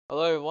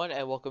Hello everyone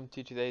and welcome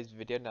to today's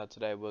video. Now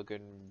today we're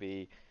going to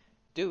be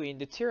doing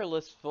the tier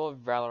list for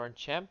Valorant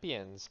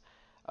Champions.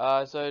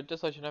 So just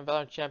to let you know,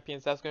 Valorant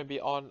Champions, that's going to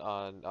be on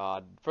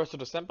 1st of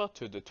December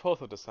to the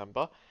 12th of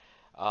December.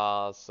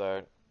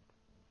 So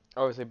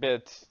obviously a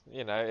bit,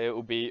 it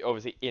will be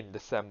obviously in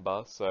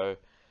December. So,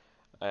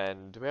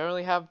 and we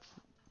only have,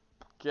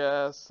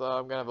 guess,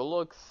 I'm going to have a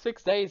look,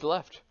 6 days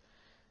left.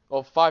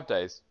 Or 5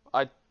 days.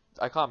 I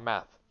can't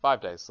math. 5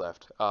 days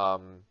left. Or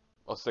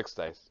 6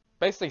 days.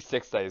 Basically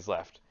 6 days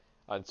left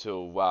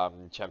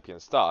until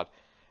Champions start.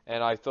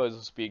 And I thought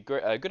this would be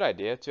a good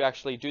idea to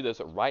actually do this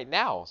right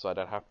now, so I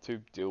don't have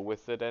to deal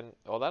with it and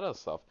all that other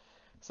stuff.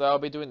 So I'll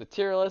be doing the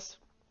tier list.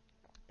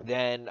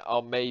 Then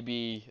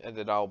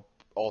I'll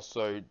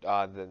also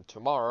then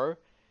tomorrow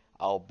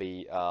I'll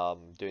be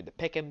doing the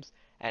pick'ems,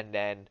 and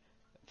then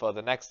for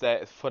the next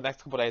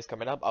couple days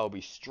coming up, I'll be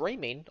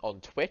streaming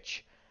on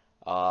Twitch,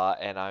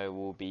 and I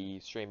will be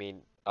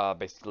streaming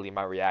basically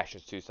my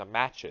reactions to some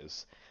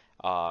matches.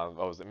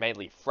 Was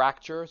mainly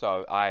Fracture,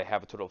 so I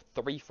have a total of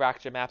 3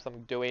 Fracture maps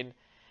I'm doing,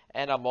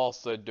 and I'm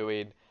also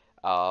doing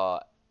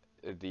the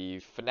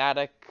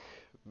Fnatic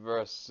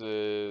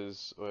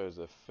versus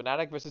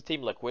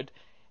Team Liquid,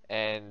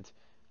 and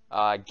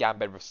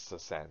Gambit versus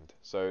Ascend.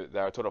 So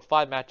there are a total of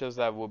 5 matches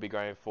that we'll be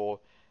going for.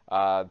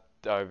 I'll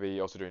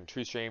be also doing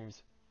 2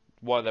 streams.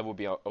 One of them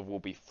will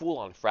be full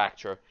on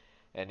Fracture,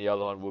 and the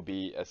other one will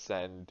be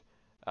Ascend,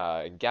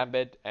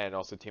 Gambit, and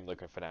also Team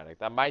Liquid Fnatic.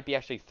 That might be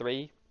actually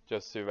 3.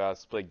 Just to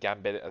split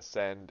Gambit,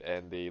 Ascend,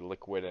 and the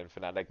Liquid and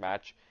Fnatic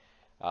match.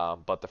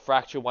 But the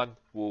Fracture one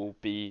will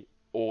be,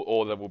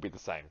 all of them will be the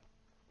same.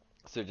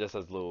 So just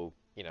as little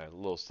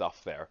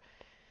stuff there.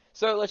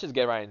 So let's just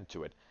get right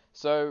into it.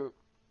 So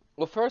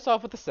we'll first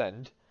off with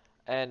Ascend.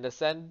 And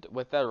Ascend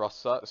with their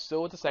roster,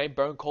 still with the same: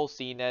 Bone, Cole,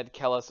 CNED,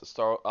 Kellis,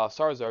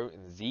 Sarzo,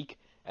 and Zeke,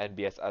 and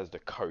BS as the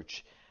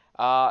coach.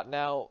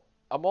 Now,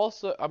 I'm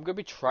going to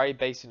be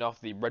basing off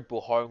the Red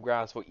Bull home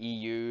grounds for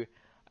EU,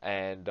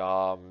 and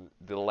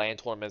the LAN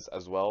tournaments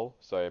as well,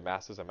 so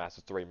Masters and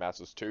Masters 3,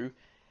 Masters 2.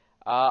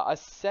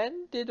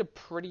 Ascend did a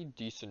pretty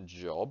decent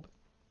job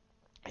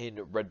in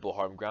Red Bull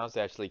home grounds.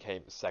 They actually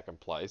came 2nd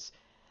place.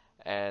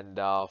 And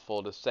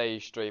for the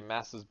Stage 3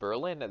 Masters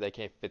Berlin, they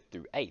came 5th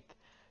through 8th.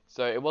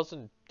 So it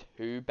wasn't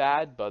too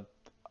bad, but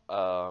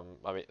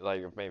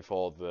maybe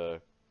for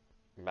the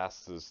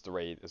Masters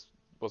 3, it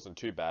wasn't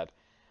too bad.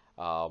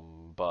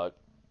 But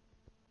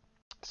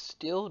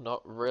still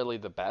not really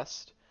the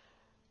best.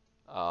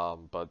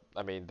 But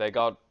I mean, they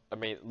were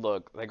the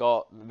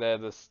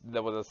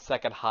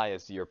 2nd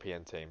highest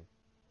European team.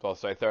 Well,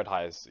 sorry, 3rd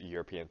highest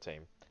European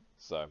team.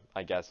 So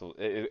I guess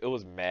it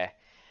was meh.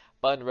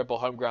 But in Red Bull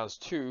Home Grounds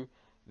 2,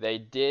 they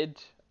did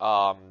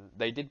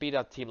beat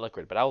out Team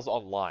Liquid, but that was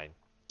online.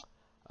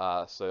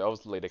 So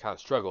obviously they kind of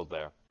struggled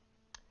there.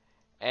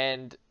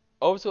 And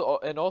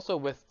also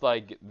with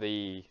like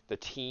the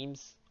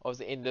teams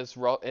obviously in this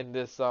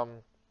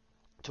tournament,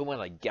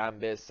 like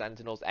Gambit,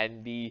 Sentinels,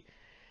 Envy.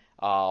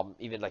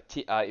 Even like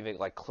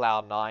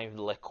Cloud9,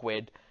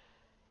 Liquid.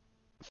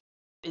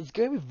 It's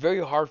going to be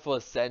very hard for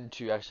Ascend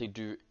to actually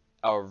do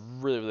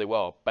really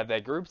well. But their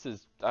groups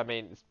it's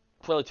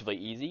relatively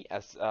easy.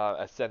 As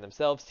Ascend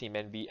themselves, Team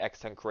Envy,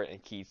 X10 Crit,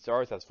 and Key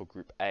Stars. That's for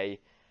Group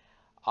A.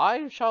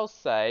 I shall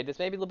say this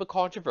may be a little bit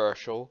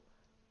controversial.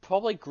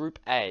 Probably Group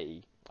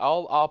A.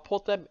 I'll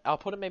put them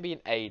maybe in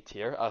A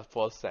tier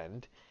for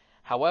Ascend.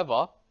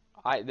 However,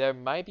 there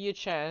might be a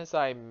chance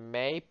I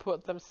may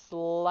put them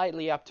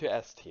slightly up to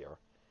S tier.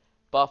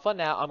 But for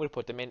now, I'm going to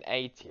put them in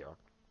A tier.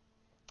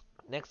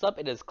 Next up,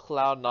 it is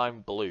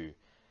Cloud9 Blue.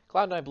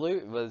 Cloud9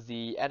 Blue was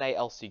the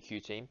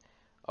NALCQ team.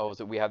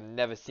 So we have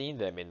never seen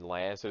them in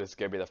LAN, so this is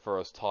going to be the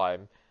first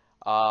time.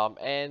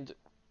 And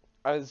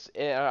as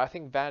I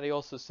think Vanity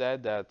also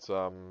said that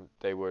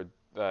they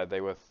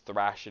were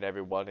thrashing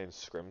everyone in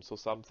scrims or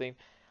something.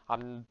 I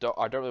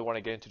don't really want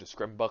to get into the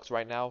scrim bucks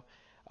right now.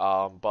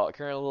 But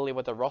currently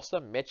with the roster: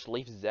 Mitch,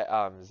 Leaf,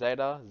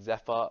 Zeta,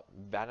 Zephyr,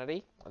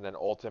 Vanity, and then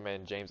Ultimate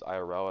and James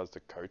IRL as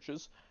the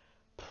coaches.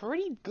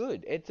 Pretty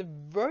good. It's a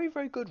very,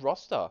 very good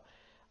roster.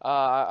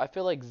 I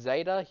feel like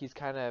Zeta, he's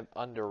kind of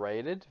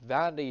underrated.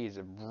 Vanity is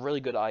a really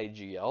good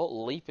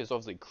IGL. Leaf is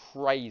obviously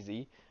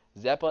crazy.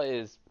 Zephyr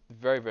is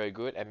very, very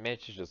good. And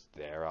Mitch is just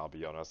there, I'll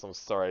be honest. I'm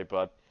sorry,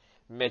 but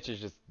Mitch is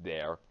just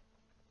there.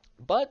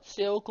 But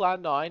still,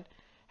 Cloud9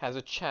 has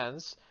a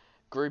chance.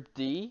 Group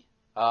D,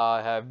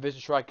 have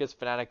Vision Strikers,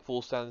 Fnatic,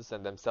 Full Sense,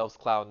 and themselves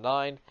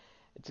Cloud9.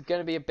 It's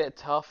going to be a bit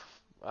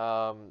tough.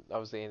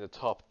 Obviously in the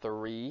top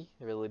 3.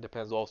 It really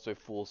depends also if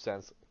Full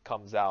Sense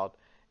comes out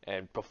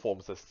and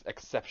performs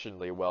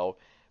exceptionally well.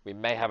 We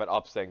may have an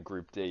upset in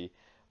Group D.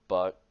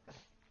 But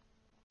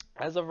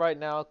as of right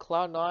now,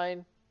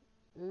 Cloud9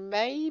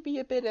 may be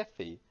a bit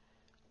iffy.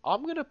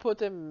 I'm going to put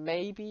them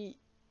maybe...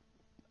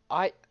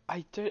 I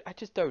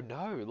just don't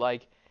know.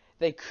 Like,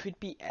 they could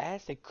be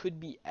S, they could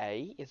be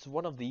A. It's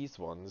one of these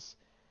ones.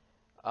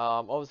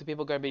 Obviously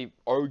people are going to be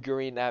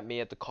arguing at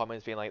me at the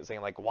comments,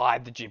 saying like, why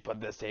did you put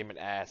this team in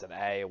S and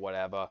A or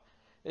whatever?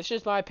 It's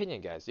just my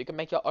opinion, guys. You can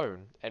make your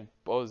own, and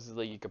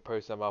obviously you can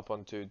post them up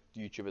onto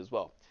YouTube as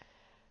well.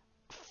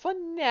 For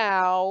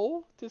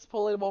now, this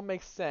probably won't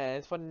make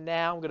sense. For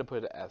now, I'm gonna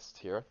put an S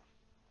tier.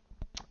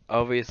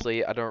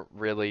 Obviously, I don't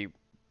really.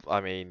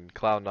 I mean,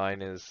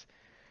 Cloud9 is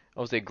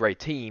obviously a great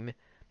team,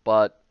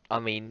 but I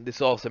mean, this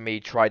is also me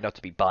trying not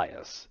to be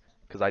biased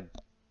because I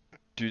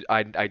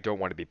don't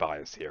want to be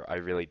biased here. I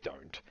really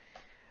don't.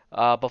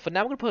 But for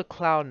now, I'm gonna put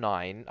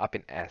Cloud9 up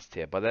in S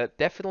tier, but they're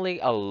definitely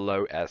a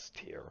low S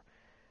tier.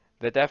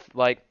 They're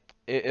like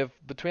if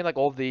between like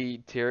all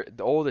the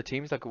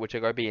teams like which are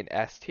gonna be in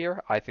S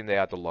tier, I think they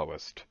are the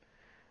lowest.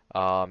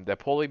 They're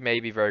probably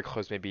maybe very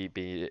close, maybe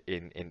be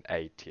in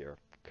A tier.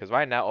 Because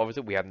right now,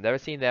 obviously, we have never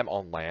seen them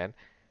on LAN,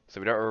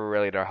 so we don't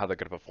really know how they're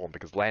gonna perform.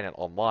 Because LAN and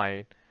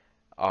online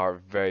are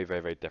very,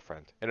 very, very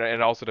different, and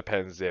it also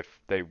depends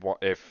if they want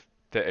if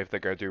they're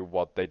gonna do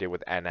what they did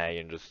with NA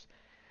and just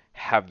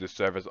have the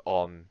servers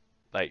on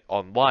like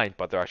online,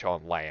 but they're actually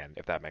on LAN,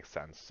 if that makes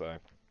sense. So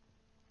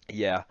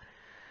yeah.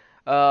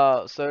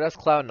 So that's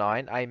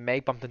Cloud9. I may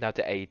bump them down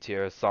to A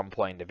tier at some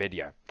point in the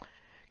video.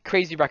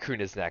 Crazy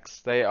Raccoon is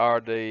next. I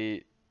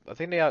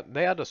think they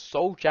are the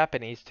sole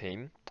Japanese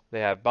team. They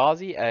have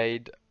Bazi,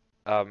 Aid,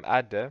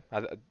 Ade,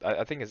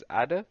 I think it's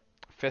Ade,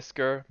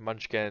 Fisker,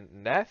 Munchkin,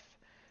 Neth.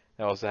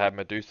 They also have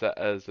Medusa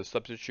as the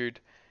substitute,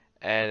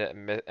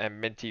 and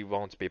Minty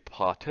won't be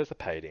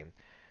participating.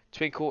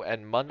 Twinkle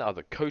and Mun are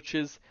the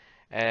coaches,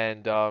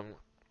 and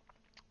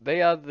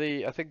they are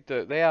they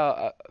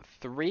are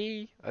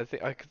three.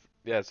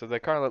 Yeah. So they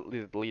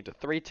currently lead the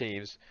three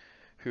teams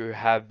who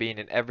have been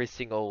in every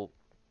single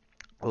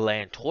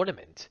LAN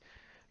tournament.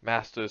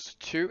 Masters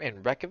 2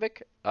 in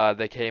Reykjavik,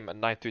 they came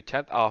 9th through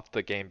 10th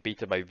after getting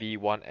beaten by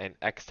V1 and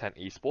X10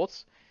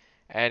 Esports.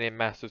 And in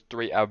Masters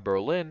 3 at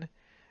Berlin,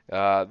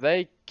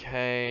 they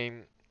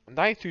came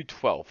 9th through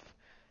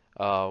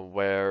 12th,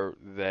 where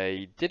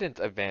they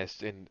didn't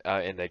advance in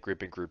their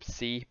group in Group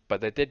C,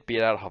 but they did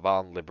beat out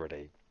Havan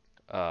Liberty.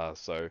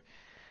 So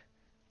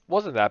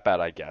wasn't that bad,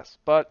 I guess.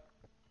 But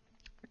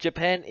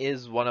Japan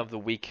is one of the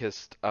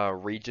weakest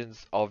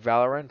regions of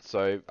Valorant,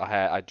 so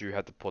I do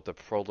have to put the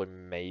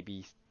problem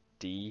maybe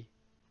D,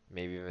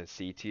 maybe even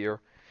C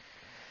tier.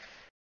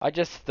 I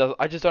just don't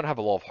have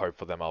a lot of hope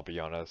for them, I'll be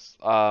honest.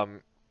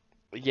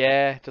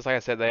 Yeah, just like I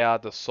said, they are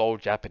the sole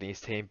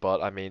Japanese team,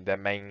 but I mean they're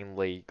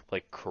mainly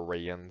like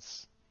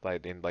Koreans,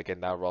 like in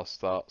that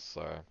roster.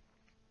 So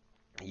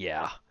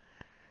yeah.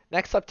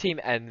 Next up, Team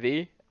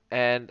Envy,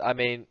 and I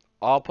mean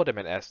I'll put them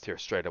in S tier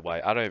straight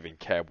away. I don't even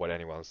care what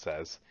anyone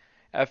says.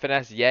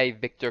 FNS, yay,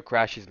 Victor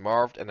Crash is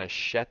Marved, and then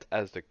Shet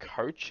as the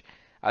coach.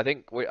 I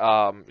think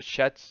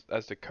Shet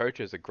as the coach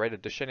is a great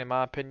addition in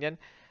my opinion.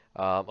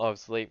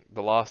 Obviously,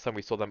 the last time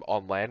we saw them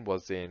on LAN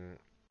was in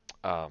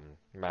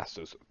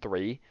Masters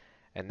 3,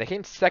 and they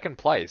came second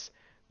place,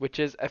 which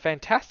is a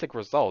fantastic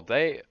result.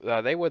 They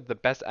were the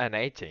best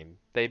NA team.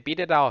 They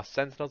beat our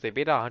Sentinels, they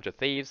beat our 100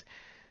 Thieves.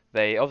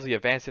 They obviously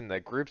advanced in their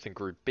groups in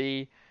Group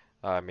B.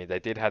 I mean, they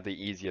did have the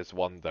easiest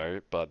one though,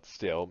 but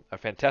still, a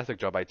fantastic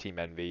job by Team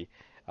Envy,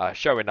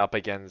 showing up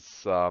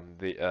against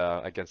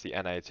the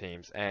NA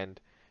teams and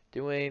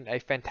doing a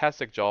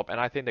fantastic job. And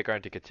I think they're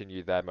going to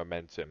continue their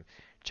momentum.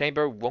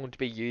 Chamber won't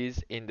be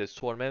used in this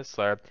tournament,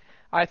 so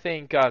I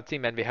think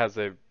Team Envy has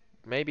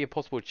maybe a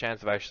possible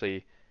chance of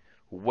actually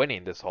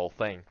winning this whole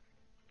thing.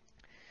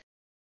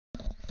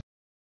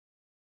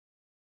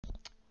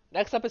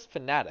 Next up is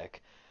Fnatic.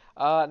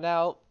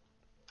 Now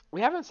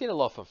we haven't seen a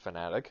lot from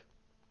Fnatic.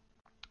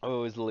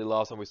 Oh, it was the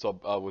last time we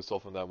saw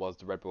from them was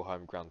the Red Bull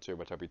Home Ground 2,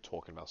 which I'll be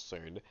talking about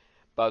soon.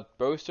 But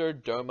Boaster,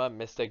 Doma,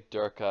 Mystic,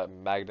 Durka,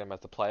 Magnum as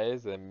the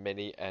players, and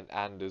Mini and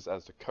Anders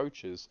as the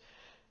coaches,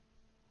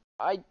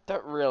 I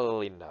don't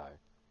really know.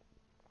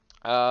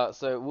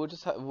 So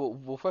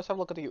we'll first have a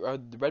look at the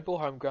Red Bull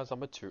Home Grounds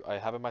number 2. I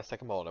have in my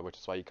second monitor, which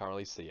is why you can't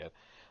really see it.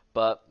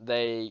 But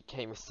they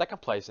came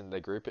second place in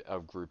the group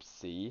of Group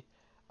C,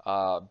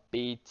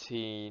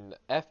 beating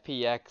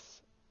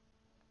FPX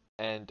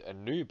and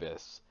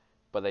Anubis,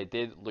 but they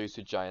did lose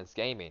to Giants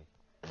Gaming.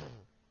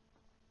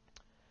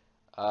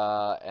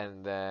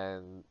 And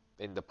then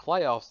in the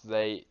playoffs,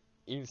 they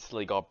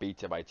instantly got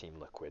beaten by Team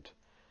Liquid.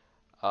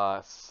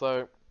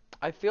 So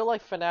I feel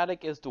like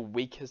Fnatic is the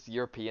weakest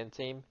European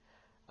team.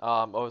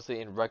 Obviously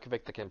in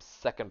Reykjavik they came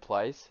second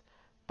place,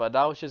 but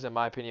that was just in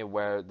my opinion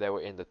where they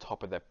were in the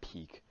top of their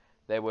peak.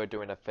 They were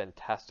doing a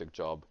fantastic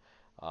job.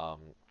 Um,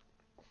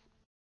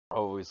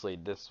 Obviously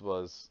this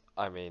was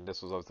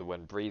obviously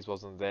when Breeze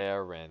wasn't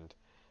there and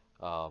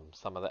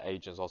some of the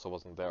agents also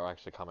wasn't there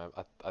actually coming.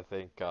 I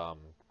think I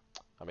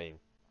mean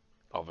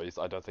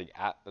obviously I don't think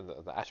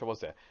the Asher was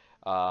there.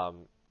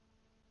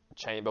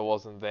 Chamber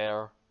wasn't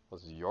there.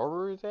 Was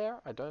Yoru there?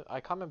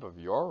 I can't remember if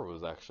Yoru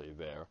was actually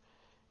there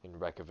in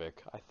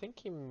Reykjavik. I think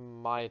he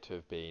might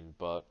have been,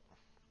 but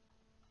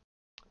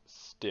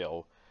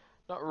still,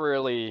 not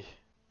really,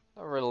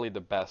 not really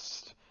the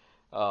best.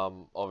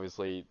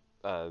 Obviously,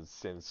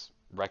 since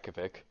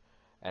Reykjavik,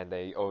 and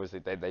they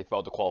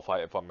failed to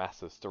qualify for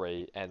Masters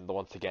 3, and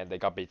once again they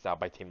got beaten out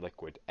by Team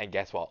Liquid. And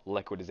guess what?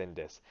 Liquid is in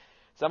this.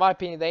 So in my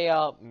opinion, they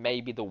are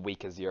maybe the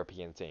weakest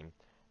European team.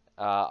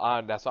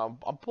 That's why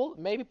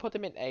maybe put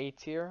them in A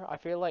tier. I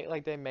feel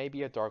like they may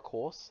be a dark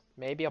horse.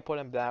 Maybe I'll put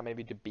them down,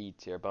 maybe to B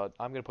tier, but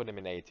I'm gonna put them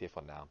in A tier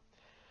for now.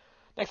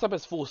 Next up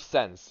is Full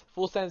Sense.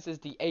 Full Sense is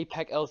the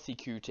APEC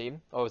LCQ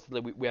team.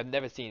 Obviously, we have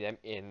never seen them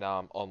in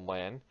on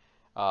LAN.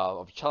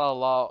 Of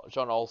Chalala,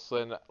 John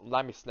Olsen,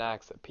 Lammy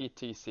Snacks,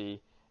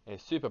 PTC, and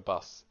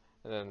Superbus,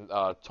 and then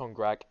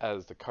Tongrak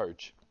as the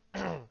coach.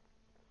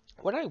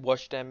 When I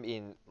watched them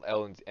in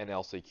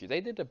LCQ, they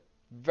did a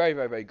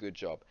very good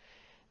job.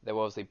 There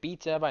was a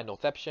beat by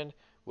Northeption,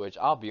 which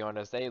I'll be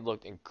honest, they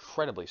looked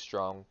incredibly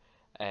strong,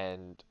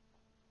 and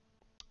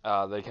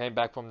they came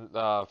back from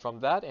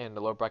that in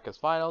the lower brackets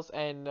finals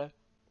and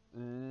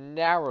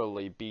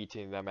narrowly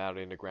beating them out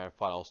in the grand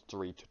finals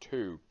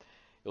 3-2.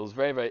 It was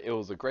it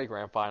was a great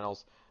grand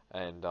finals,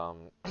 and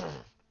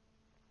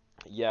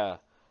yeah,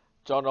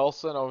 John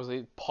Olsen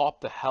obviously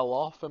popped the hell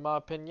off in my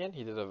opinion.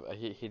 He did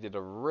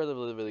a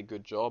really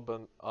good job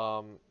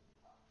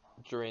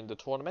during the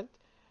tournament,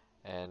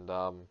 and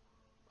I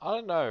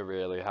don't know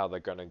really how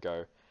they're gonna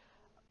go.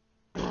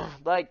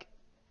 Like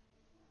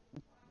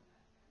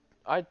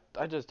I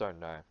just don't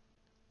know.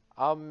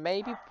 I'll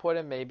maybe put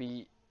him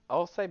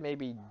I'll say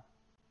maybe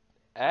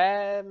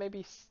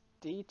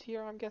D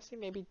tier, I'm guessing,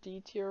 maybe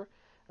D tier.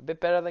 A bit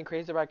better than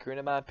Crazy Raccoon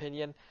in my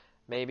opinion.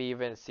 Maybe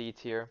even C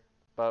tier.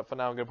 But for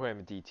now I'm gonna put him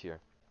in D tier.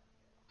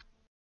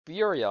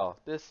 Furia,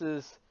 this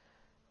is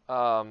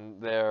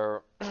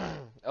their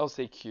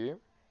LCQ.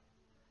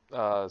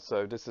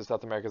 So this is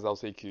South America's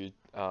LCQ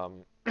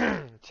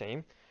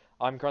team.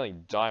 I'm currently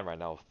dying right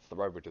now with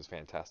throat, which is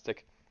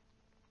fantastic.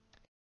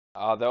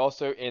 They're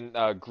also in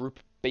Group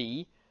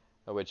B,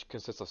 which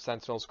consists of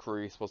Sentinels,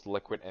 Crew, Esports,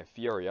 Liquid, and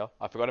Furia.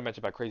 I forgot to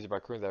mention about Crazy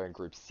Raccoon. They're in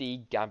Group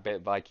C,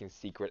 Gambit, Vikings,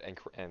 Secret,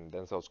 and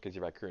themselves Crazy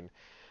Raccoon.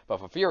 But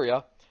for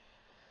Furia,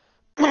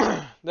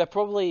 they're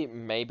probably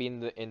maybe in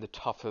the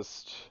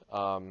toughest,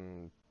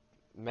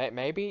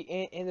 maybe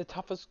in the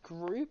toughest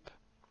group.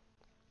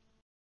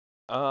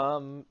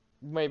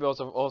 Maybe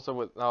also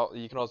with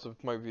you can also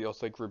maybe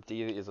also Group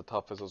D is the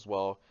toughest as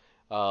well.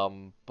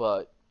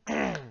 But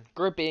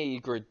Group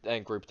B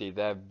and Group D,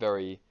 they're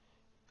very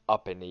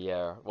up in the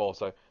air.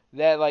 Also,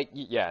 they're like,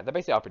 yeah, they're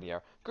basically up in the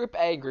air. Group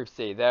A and Group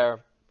C,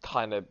 they're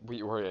kind of,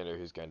 we already know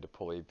who's going to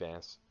probably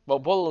advance. Well,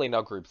 probably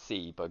not Group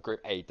C, but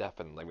Group A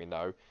definitely we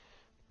know.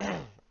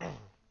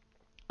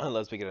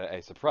 Unless we get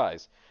a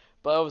surprise.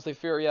 But obviously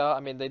Furia,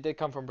 I mean, they did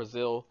come from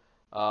Brazil.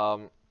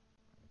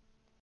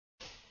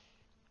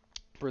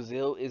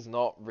 Brazil is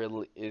not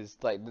really,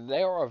 like,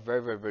 they are a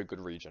very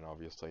good region,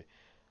 obviously.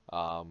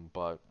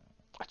 But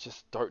I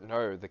just don't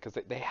know, because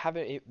they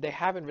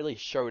haven't really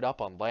showed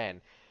up on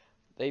LAN.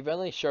 They've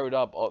only showed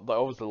up,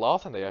 the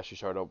last time they actually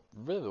showed up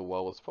really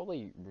well was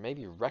probably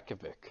maybe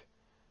Reykjavik.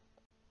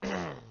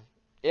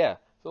 Yeah,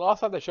 the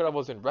last time they showed up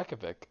was in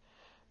Reykjavik,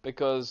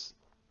 because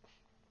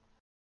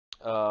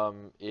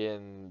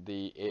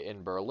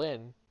in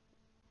Berlin,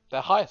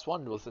 the highest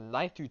one was the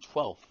 9th through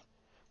 12th.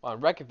 While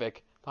in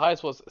Reykjavik, the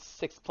highest was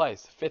 6th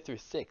place, 5th through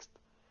 6th.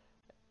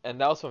 And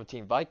that was from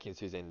Team Vikings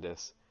who's in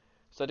this.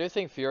 So I do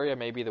think Furia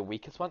may be the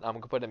weakest one. I'm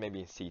going to put it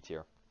maybe in C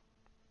tier.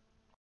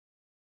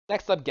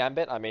 Next up,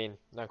 Gambit. I mean,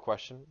 no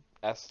question.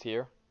 S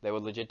tier. They were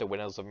legit the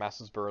winners of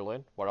Masters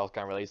Berlin. What else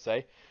can I really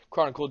say?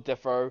 Chronicle,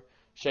 Defo,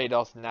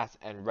 Shados, Nats,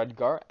 and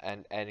Redgar,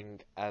 and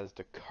ending as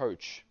the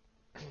coach.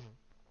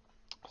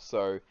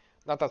 So,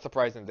 not that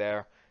surprising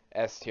there.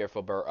 S tier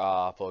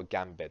for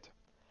Gambit.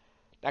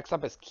 Next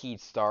up is Key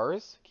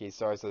Stars. Key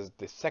Stars is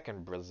the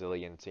second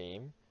Brazilian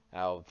team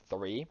out of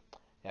 3. You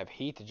have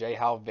Heat,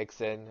 J-Hal,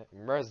 Vixen,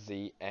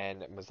 Merzi,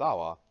 and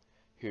Mazawa,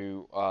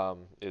 who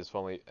is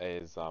from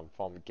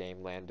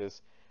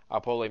Gamelanders. I'll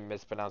probably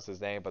mispronounce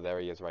his name, but there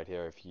he is right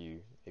here.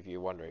 If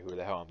you're wondering who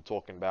the hell I'm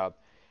talking about,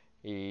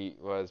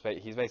 he's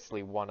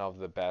basically one of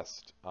the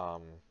best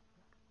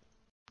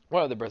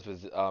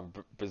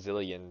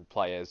Brazilian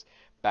players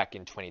back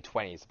in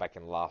 2020, so back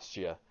in last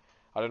year.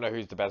 I don't know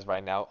who's the best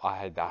right now.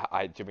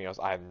 To be honest,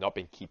 I have not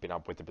been keeping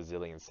up with the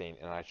Brazilian scene,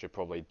 and I should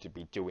probably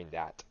be doing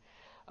that.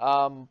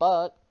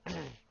 But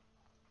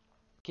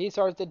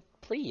Keystars did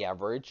pretty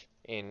average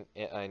in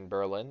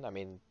Berlin. I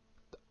mean,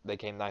 they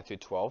came 9th through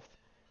 12th.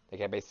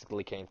 They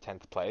basically came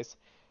 10th place.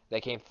 They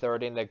came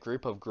 3rd in the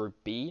group of Group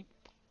B.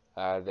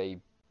 They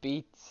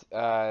beat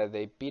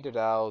it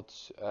out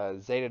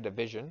Zeta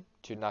Division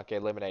to not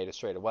get eliminated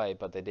straight away,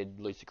 but they did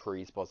lose to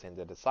Korea Esports in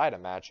the decider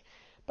match.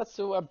 But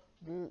still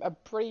a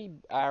pretty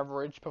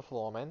average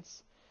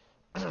performance.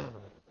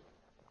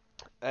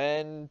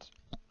 And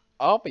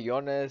I'll be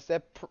honest,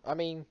 I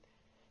mean,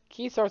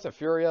 Keystars and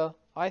Furia,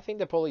 I think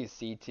they're probably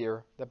C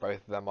tier. That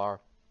both of them are.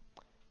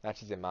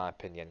 That's just in my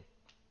opinion.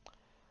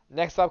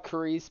 Next up,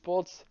 Korea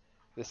Esports,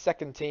 the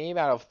second team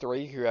out of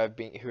 3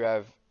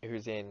 who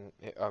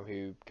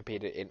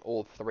competed in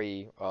all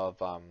 3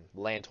 of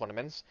LAN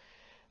tournaments.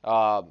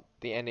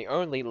 The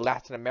only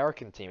Latin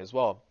American team as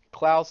well.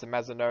 Klaus,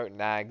 Mazano,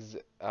 Nags,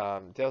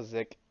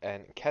 Delzik,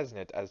 and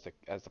Kesnet as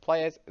the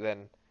players,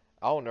 then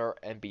Alner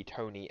and B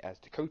Tony as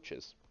the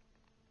coaches.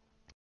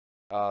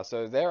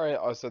 So they're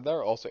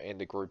also in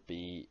the Group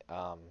B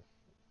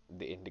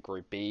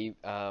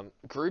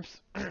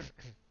groups,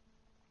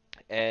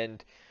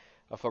 and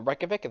for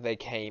Reykjavik they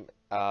came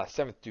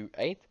 7th to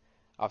 8th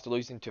after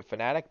losing to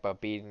Fnatic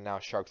but beating now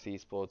Sharks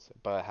Esports,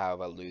 but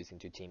however losing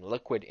to Team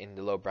Liquid in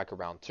the low bracket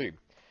round 2.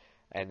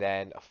 And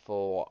then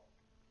for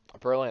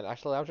Berlin,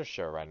 actually I'll just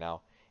show right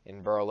now.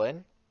 In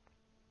Berlin,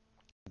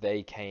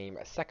 they came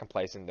second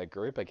place in the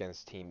group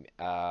against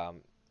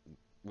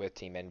with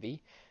Team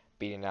Envy,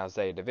 beating now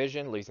Zeta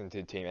Division, losing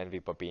to Team Envy,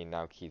 but beating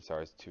now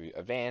Keystars to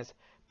advance.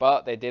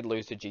 But they did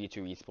lose to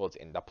G2 Esports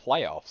in the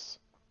playoffs.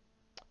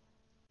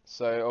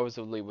 So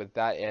obviously with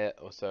that,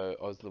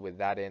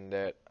 in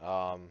it,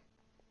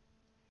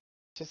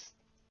 just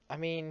I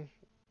mean,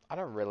 I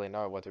don't really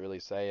know what to really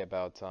say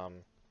about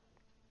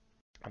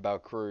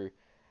Crew.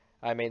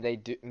 I mean, they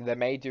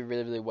may do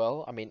really really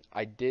well. I mean,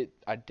 I did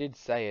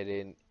say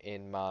it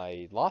in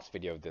my last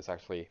video of this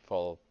actually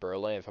for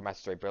Berlin, for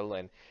Master 3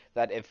 Berlin,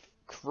 that if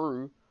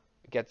Crew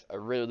gets a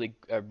really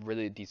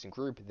decent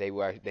group, they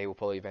will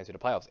probably advance to the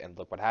playoffs. And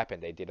look what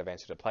happened. They did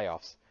advance to the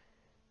playoffs.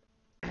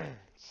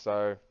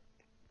 So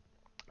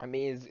I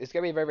mean, it's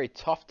gonna be a very very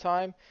tough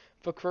time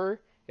for Crew.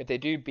 If they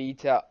do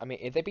beat out, I mean,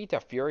 if they beat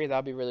out Fury,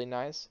 that'd be really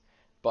nice.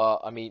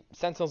 But I mean,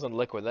 Sentinels and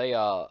Liquid, they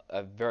are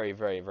a very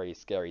very very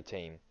scary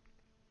team.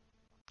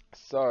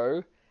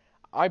 So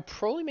I'd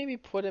probably maybe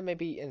put it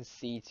maybe in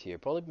C tier,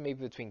 probably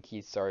maybe between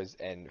Keystars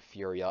and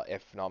Furia,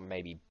 if not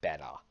maybe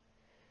better.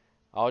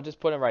 I'll just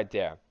put it right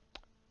there.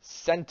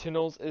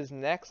 Sentinels is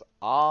next.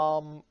 I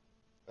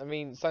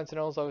mean,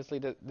 Sentinels obviously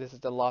this is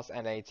the last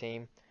NA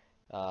team.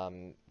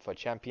 For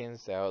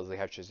champions, they obviously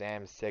have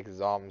Shazam, Six,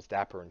 Zoms,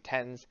 Dapper, and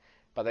Tens,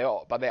 but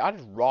they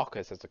added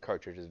Raucus as the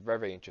coach, which is very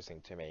very interesting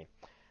to me.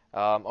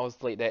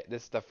 Obviously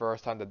this is the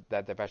first time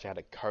that they've actually had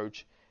a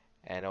coach,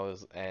 and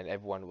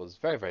everyone was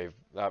very very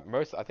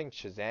most I think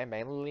Shazam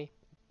mainly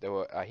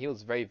he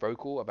was very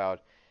vocal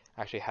about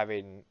actually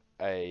having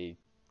a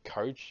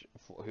coach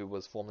who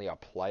was formerly a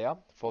player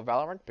for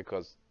Valorant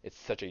because it's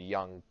such a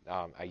young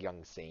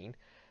scene.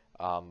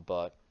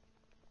 But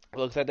it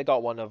looks like they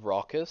got one of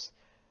Raucus.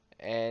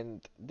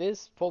 And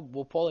this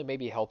will probably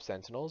maybe help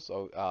Sentinels.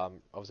 So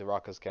obviously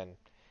Raucus can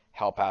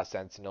help out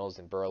Sentinels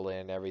in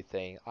Berlin and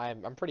everything.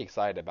 I'm pretty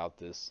excited about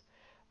this.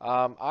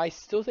 I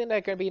still think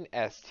they're going to be an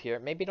S tier.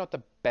 Maybe not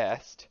the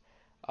best,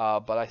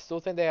 but I still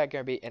think they are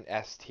going to be an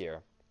S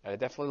tier.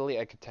 Definitely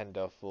a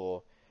contender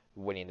for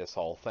winning this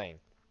whole thing.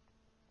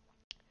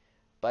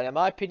 But in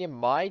my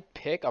opinion, like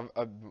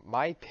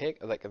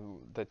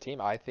the team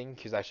I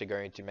think is actually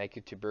going to make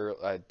it to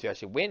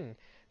actually win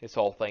this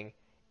whole thing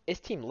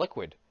is Team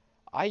Liquid.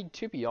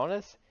 To be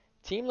honest,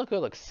 Team Liquid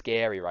looks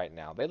scary right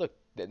now.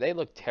 They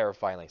look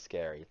terrifyingly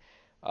scary.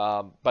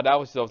 But that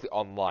was obviously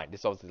online.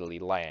 This is obviously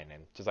LAN,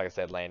 and just like I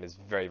said, LAN is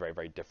very, very,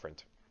 very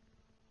different.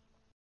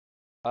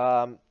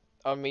 Um,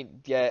 I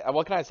mean, yeah.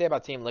 What can I say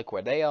about Team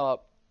Liquid? They are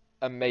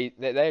amazing.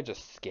 They're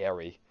just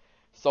scary.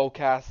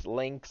 Soulcast,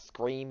 Link,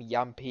 Scream,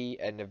 Yumpy,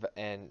 and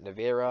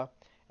Navera,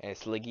 and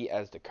Sliggy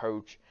as the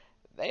coach.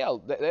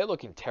 They're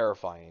looking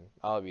terrifying.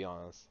 I'll be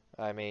honest.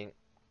 I mean,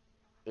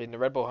 in the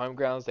Red Bull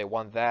Homegrounds, they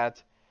won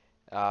that.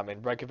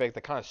 In Reykjavik,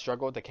 they kind of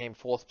struggled. They came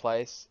fourth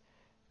place,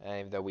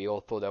 and that we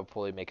all thought they would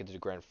probably make it to the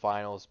grand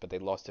finals, but they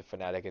lost to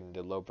Fnatic in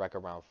the low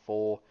bracket round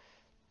 4.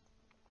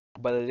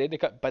 But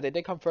they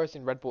did come first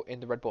in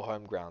the Red Bull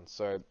Homeground,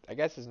 so I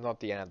guess it's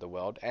not the end of the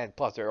world. And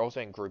plus, they're also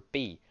in Group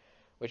B,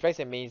 which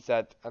basically means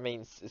that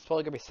it's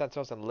probably gonna be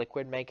Sentinels and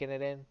Liquid making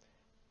it in.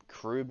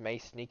 Crew may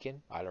sneak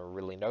in. I don't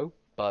really know,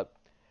 but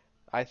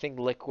I think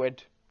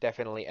Liquid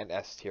definitely an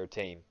S tier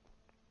team.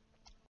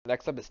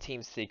 Next up is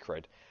Team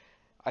Secret.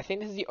 I think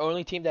this is the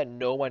only team that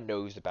no one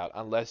knows about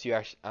unless you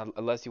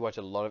watch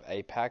a lot of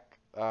APAC.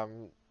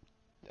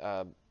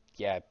 Uh,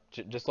 yeah,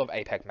 just a lot of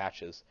APAC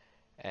matches,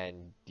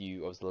 and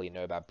you obviously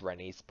know about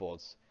Bren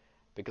Esports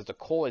because the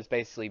core is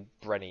basically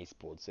Bren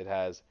Esports. It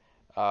has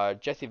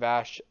Jesse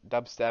Vash,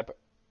 Dubstep,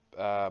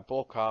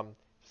 Borcom,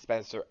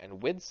 Spencer,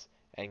 and Wids,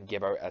 and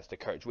Gibbo as the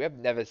coach. We have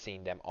never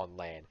seen them on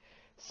LAN.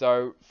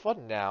 So for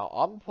now,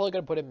 I'm probably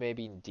gonna put it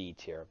maybe in D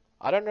tier.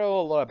 I don't know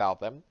a lot about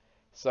them,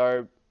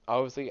 so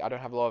obviously I don't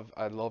have a lot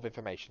of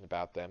information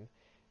about them.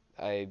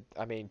 I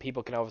mean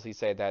people can obviously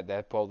say that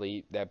they're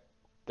probably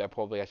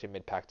actually a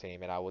mid-pack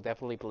team, and I will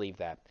definitely believe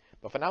that.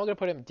 But for now, I'm gonna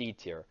put them D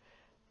tier.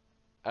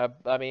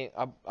 I mean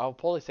I'll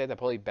probably say they're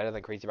probably better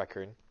than Crazy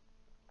Raccoon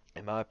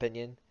in my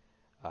opinion.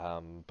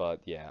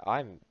 But yeah,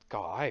 I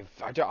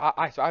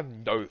have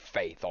no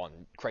faith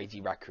on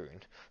Crazy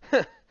Raccoon.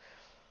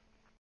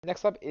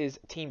 Next up is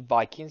Team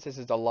Vikings. This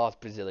is the last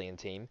Brazilian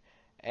team,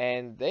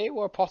 and they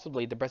were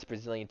possibly the best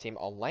Brazilian team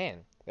on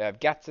LAN. They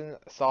have Gatson,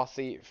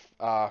 Saucy,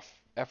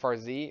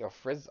 FRZ, or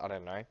Frizz, I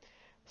don't know,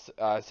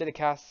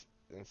 Sidicast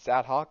and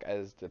Sadhawk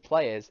as the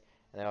players,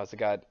 and they also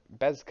got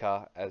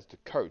Bezka as the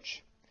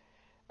coach.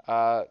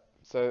 So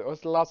it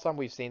was the last time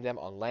we've seen them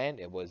on LAN.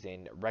 It was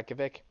in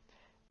Reykjavik.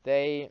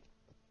 They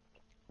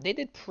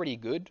did pretty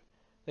good.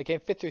 They came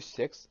 5th through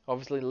 6th,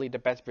 obviously the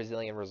best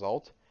Brazilian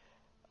result.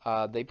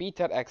 They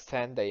beat out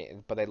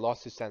X10, but they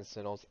lost to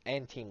Sentinels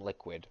and Team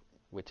Liquid.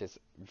 which is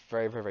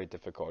very, very, very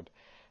difficult.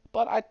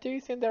 But I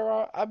do think there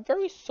are a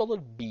very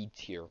solid B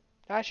tier.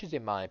 That's just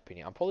in my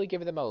opinion. I'm probably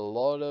giving them a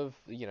lot of,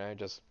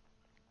 just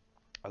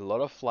a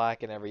lot of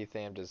flack and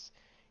everything. I'm just,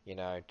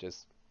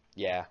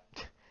 yeah.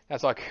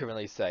 That's all I can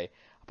really say.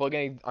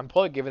 I'm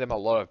probably giving them a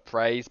lot of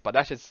praise, but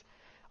that's just,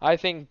 I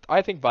think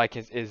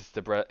Vikings is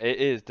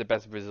the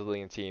best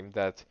Brazilian team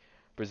that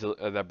Brazil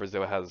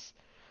has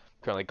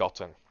currently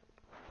gotten.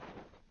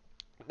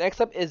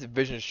 Next up is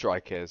Vision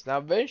Strikers. Now,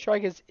 Vision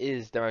Strikers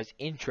is the most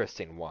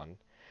interesting one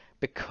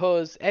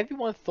because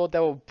everyone thought they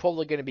were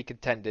probably going to be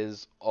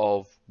contenders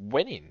of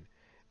winning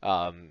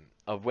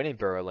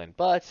Berlin.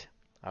 But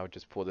I would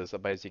just pull this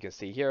up as you can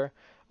see here.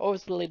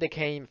 Obviously, they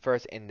came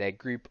first in their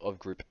group of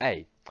Group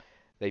A.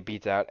 They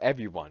beat out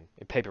everyone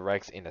in Paper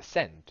Rex in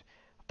Ascend.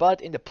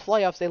 But in the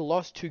playoffs, they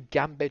lost to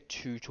Gambit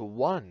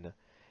 2-1.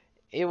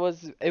 It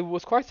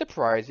was quite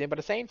surprising, but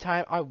at the same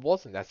time, I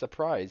wasn't that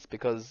surprised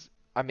because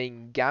I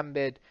mean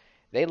Gambit,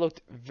 they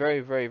looked very,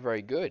 very,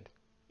 very good.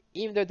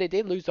 Even though they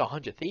did lose to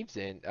 100 Thieves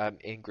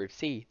in Group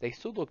C, they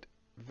still looked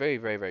very,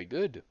 very, very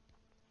good.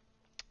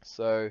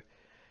 So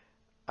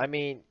I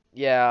mean,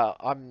 yeah,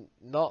 I'm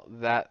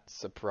not that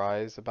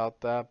surprised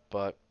about that,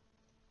 but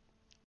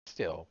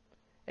still,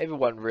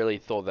 everyone really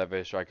thought that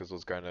Vision Strikers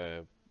was going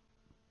to,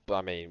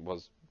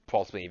 was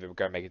possibly even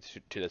going to make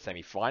it to the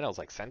semi-finals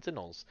like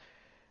Sentinels.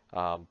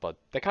 But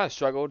they kind of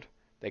struggled.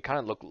 They kind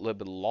of looked a little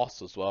bit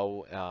lost as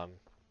well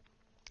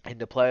in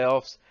the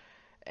playoffs.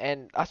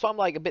 And that's why I'm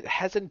like a bit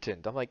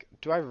hesitant. I'm like,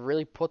 do I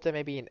really put them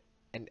maybe in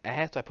an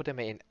S? Do I put them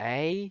in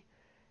A?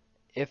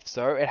 If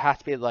so, it has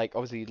to be like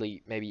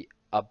obviously maybe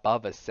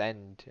above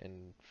Ascend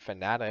and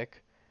Fnatic.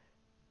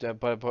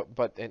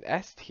 But in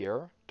S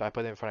tier, do I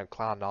put them in front of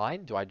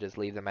Cloud9? Do I just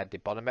leave them at the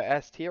bottom of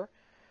S tier?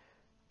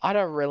 I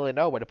don't really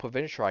know where to put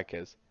Vision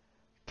Strikers.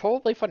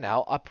 Probably for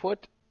now, I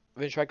put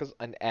Vision Strikers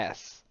an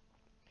S.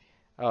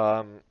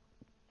 Um,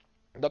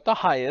 Not the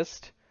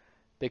highest,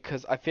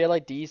 because I feel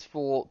like these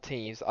four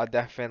teams are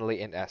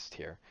definitely in S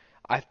tier.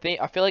 I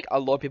feel like a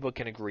lot of people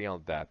can agree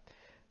on that.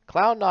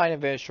 Cloud9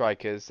 and Vision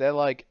Strikers, they're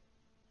like,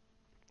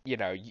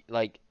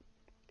 like,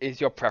 is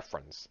your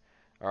preference,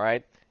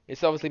 alright?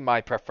 It's obviously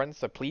my preference,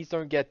 so please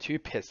don't get too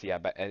pissy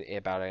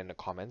about it in the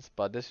comments,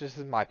 but this is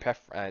my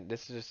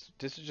this is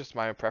just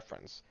my own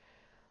preference.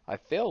 I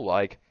feel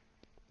like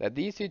that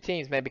these two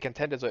teams may be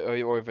contenders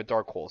or over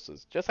dark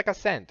horses, just like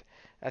Ascend.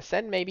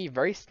 Ascend may be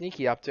very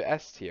sneaky up to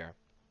S tier.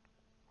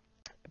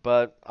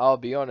 But I'll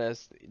be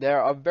honest,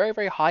 they're a very,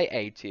 very high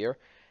A tier,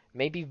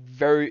 maybe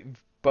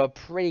but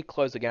pretty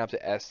close to getting up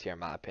to S tier in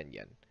my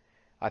opinion.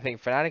 I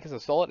think Fnatic is a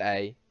solid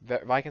A,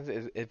 Vikings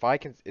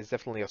is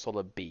definitely a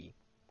solid B,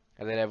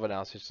 and then everyone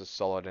else is just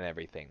solid and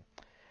everything.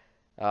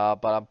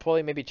 But I'll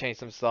probably maybe change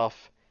some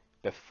stuff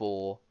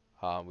before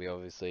we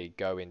obviously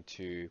go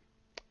into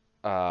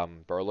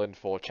Berlin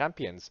for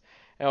Champions.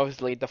 And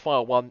obviously the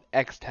final one,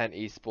 X10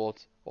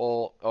 Esports,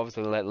 or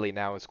obviously lately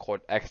now it's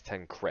called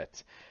X10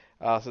 Crit.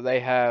 So they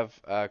have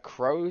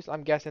Crows,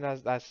 I'm guessing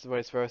that's what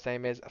his first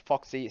name is,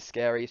 Foxy,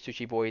 Scary,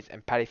 Sushi Boys,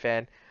 and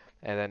Pattyfan,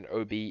 and then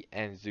OB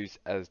and Zeus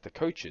as the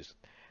coaches.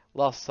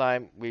 Last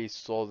time we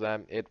saw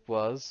them, it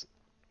was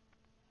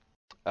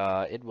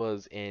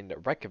in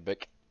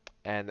Reykjavik,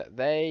 and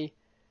they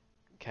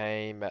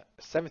came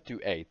 7th to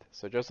 8th,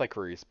 so just like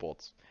Korea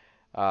Sports.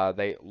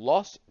 They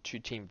lost to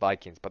Team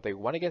Vikings, but they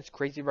won against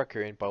Crazy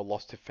Raccoon, but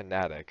lost to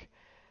Fnatic.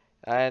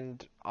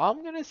 And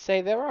I'm gonna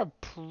say they're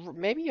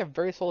maybe a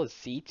very solid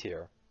C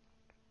tier.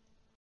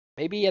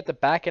 Maybe at the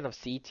back end of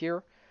C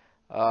tier.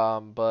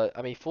 But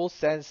I mean, Full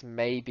Sense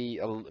maybe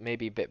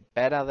maybe a bit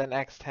better than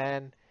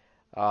X10.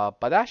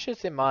 But that's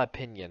just in my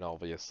opinion,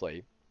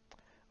 obviously.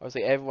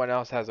 Obviously, everyone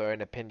else has their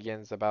own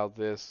opinions about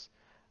this.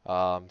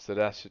 So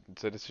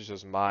this is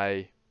just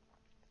my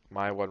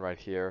one right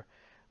here.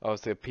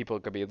 Obviously, people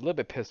could be a little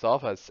bit pissed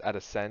off at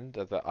Ascend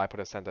that I put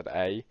Ascend at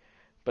A,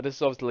 but this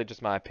is obviously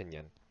just my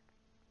opinion.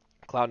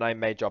 Cloud9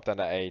 may drop down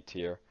to A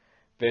tier.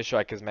 Vision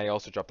Strikers may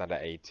also drop down to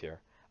A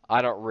tier.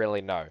 I don't really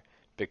know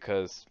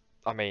because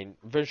I mean,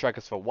 Vision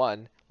Strikers for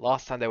one,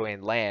 last time they were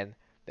in LAN,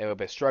 they were a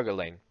bit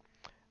struggling,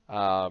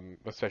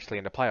 especially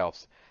in the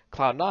playoffs.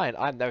 Cloud9,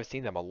 I've never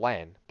seen them on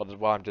LAN, but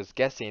what I'm just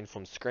guessing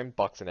from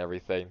Scrimbox and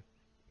everything,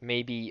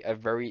 maybe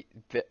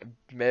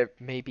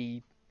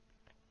maybe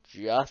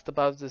just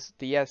above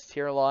the S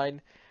tier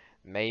line,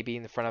 maybe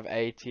in front of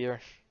A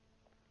tier.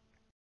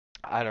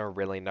 I don't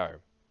really know.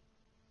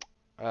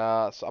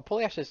 So I'll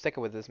probably actually stick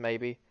with this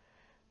maybe.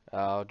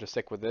 I'll just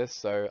stick with this.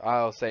 So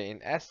I'll say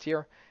in S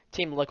tier,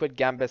 Team Liquid,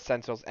 Gambit,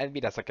 Sentinels, Envy.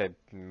 That's like a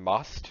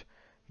must.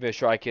 Vision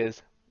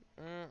Strikers,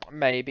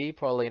 maybe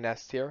probably in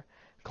S tier.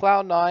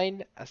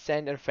 Cloud9,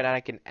 Ascend, and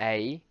Fnatic in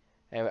A.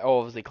 And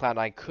obviously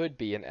Cloud9 could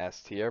be in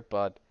S tier,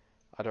 but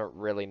I don't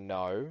really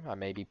know. I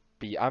may be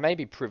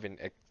proven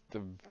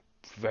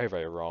very,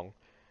 very wrong.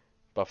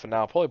 But for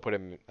now, I'll probably put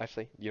him.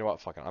 Actually, you know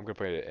what? Fuck it. I'm gonna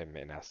put it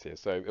in S tier.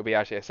 So it'll be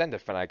actually Ascend,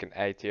 Fnatic in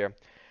A tier.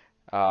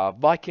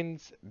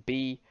 Vikings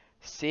B,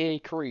 C,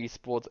 Korea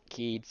Sports,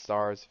 Keed,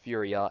 Stars,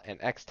 Furia, and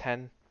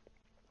X10.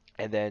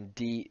 And then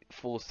D,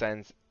 Full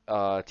Sense,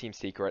 Team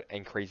Secret,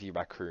 and Crazy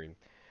Raccoon.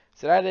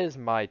 So that is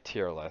my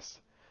tier list.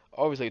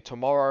 Obviously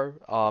tomorrow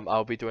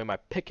I'll be doing my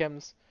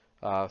pick'ems,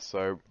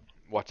 so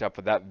watch out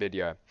for that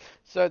video.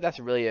 So that's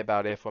really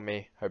about it for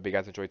me. Hope you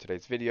guys enjoyed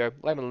today's video.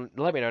 Let me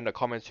know in the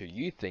comments who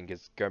you think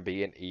is going to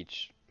be in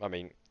each. I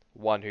mean,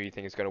 one, who you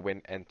think is going to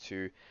win, and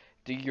two,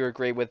 do you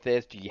agree with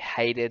this? Do you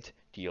hate it?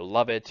 Do you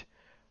love it?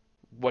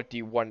 What do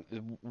you want?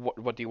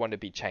 What do you want to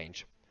be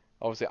changed?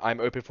 Obviously, I'm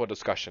open for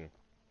discussion.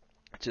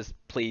 Just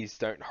please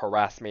don't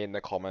harass me in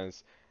the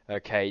comments.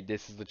 Okay,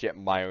 this is legit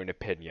my own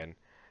opinion.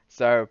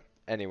 So,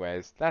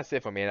 anyways, that's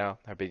it for me now.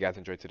 Hope you guys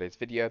enjoyed today's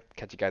video.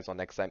 Catch you guys on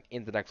next time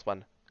in the next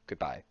one.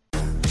 Goodbye.